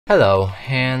Hello,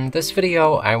 in this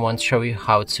video I want to show you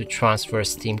how to transfer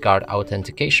Steam card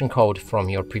authentication code from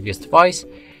your previous device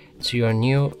to your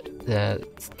new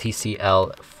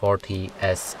TCL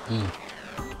 40SE.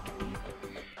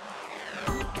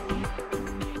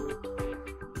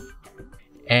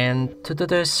 And to do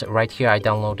this, right here I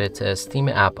downloaded a Steam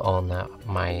app on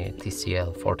my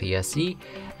TCL 40SE,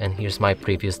 and here's my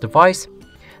previous device.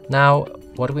 Now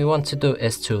what we want to do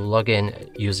is to log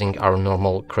in using our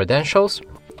normal credentials.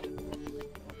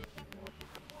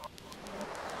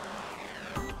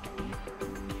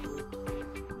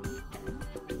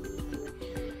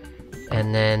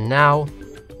 And then now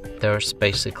there's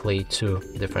basically two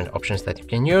different options that you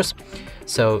can use.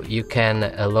 So you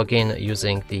can log in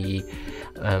using the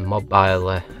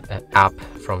mobile app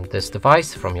from this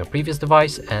device, from your previous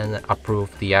device, and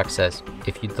approve the access.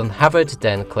 If you don't have it,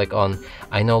 then click on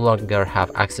I no longer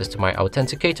have access to my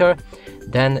authenticator.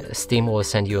 Then Steam will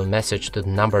send you a message to the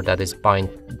number that is bound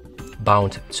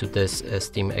to this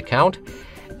Steam account,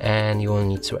 and you will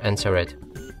need to enter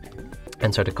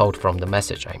the code from the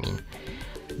message, I mean.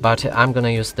 But I'm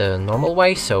gonna use the normal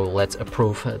way, so let's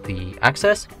approve the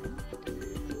access,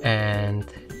 and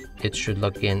it should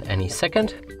log in any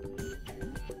second.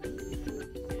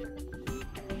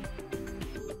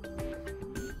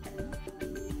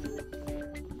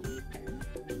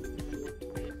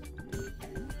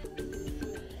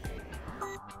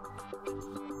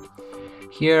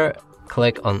 Here,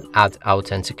 click on Add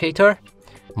Authenticator,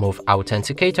 move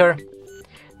Authenticator.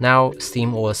 Now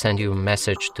Steam will send you a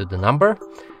message to the number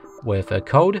with a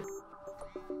code,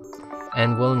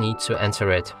 and we'll need to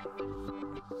enter it.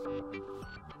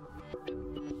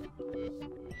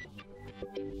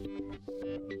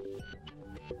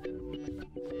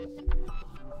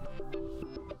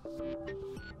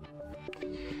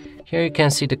 Here you can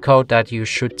see the code that you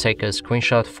should take a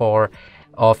screenshot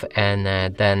of and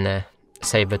then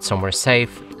save it somewhere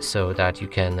safe, so that you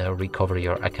can recover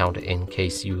your account in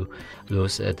case you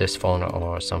lose this phone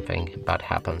or something bad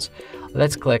happens.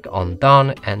 Let's click on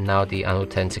done, and now the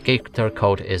authenticator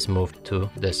code is moved to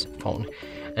this phone.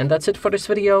 And that's it for this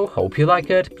video. Hope you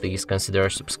like it. Please consider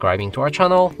subscribing to our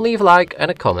channel, leave a like and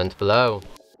a comment below.